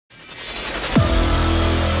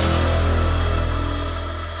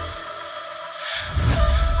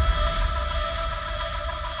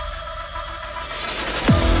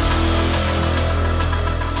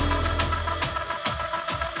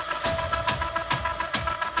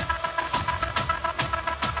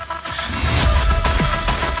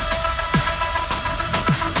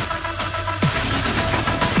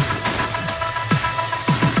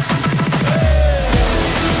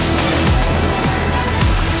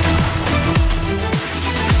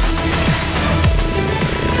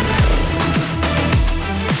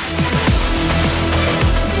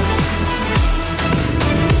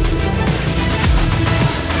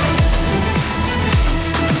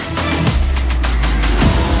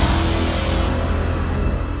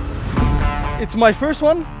It's my first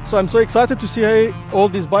one, so I'm so excited to see all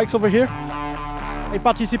these bikes over here. I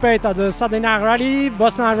participate at the Saturday Night Rally,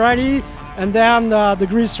 Boston Rally, and then the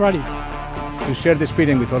Greece Rally. To share the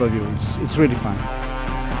experience with all of you, it's really fun.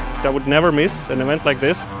 I would never miss an event like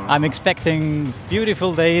this. I'm expecting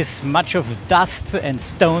beautiful days, much of dust and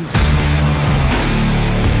stones.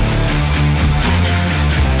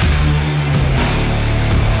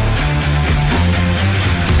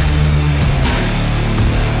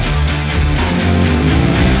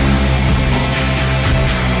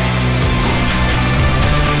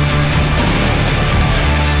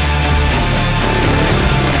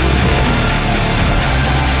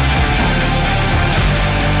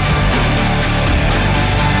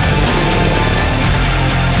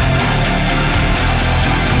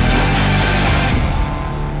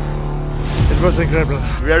 It was incredible.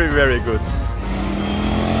 Very, very good.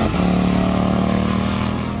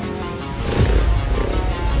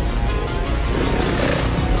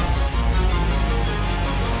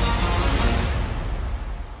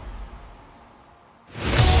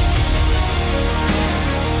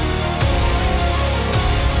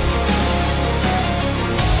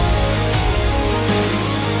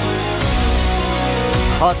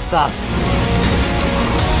 Hot stuff.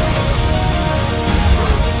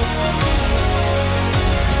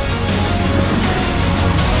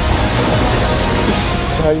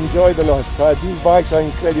 I enjoyed a lot. These bikes are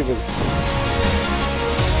incredible.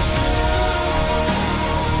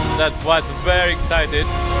 That was very excited.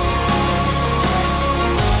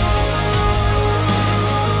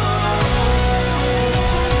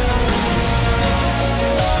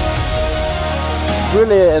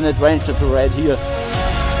 Really an adventure to ride here.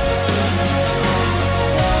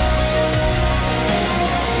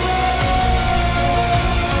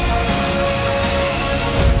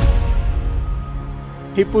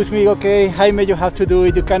 He pushed me, okay, Jaime, you have to do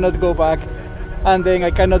it, you cannot go back. And then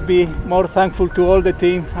I cannot be more thankful to all the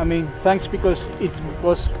team. I mean, thanks, because it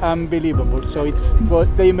was unbelievable. So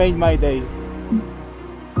they made my day.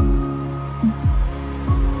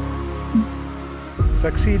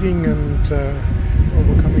 Succeeding and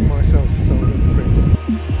overcoming myself, so that's great.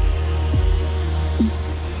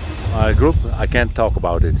 Group, I can't talk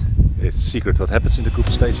about it. It's secret. What happens in the group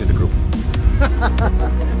stays in the group.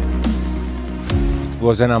 It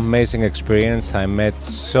was an amazing experience. I met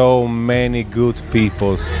so many good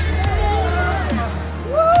people.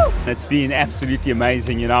 It's been absolutely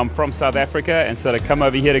amazing. You know, I'm from South Africa, and so to come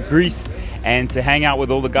over here to Greece and to hang out with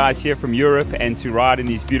all the guys here from Europe and to ride in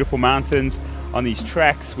these beautiful mountains on these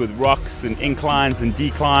tracks with rocks and inclines and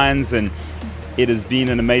declines, and it has been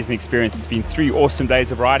an amazing experience. It's been 3 awesome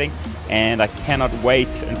days of riding, and I cannot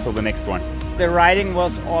wait until the next one. The riding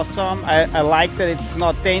was awesome. I like that it's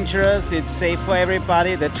not dangerous, it's safe for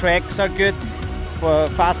everybody. The tracks are good for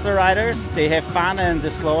faster riders, they have fun, and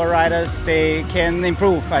the slower riders, they can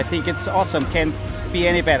improve. I think it's awesome, can't be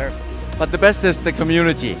any better. But the best is the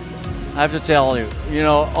community, I have to tell you. You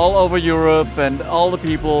know, all over Europe and all the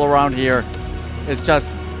people around here, it's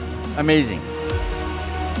just amazing.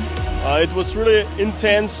 It was really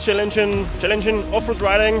intense, challenging off-road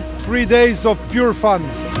riding. 3 days of pure fun.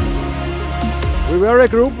 We were a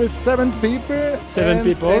group with 7 people. 7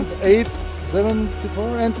 people. And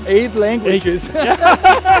 74 and 8 languages.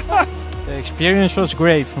 The experience was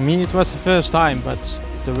great. For me it was the first time, but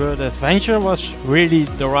the word adventure was really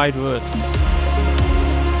the right word.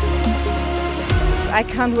 I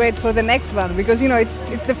can't wait for the next one, because you know it's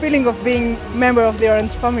the feeling of being a member of the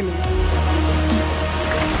Orange family.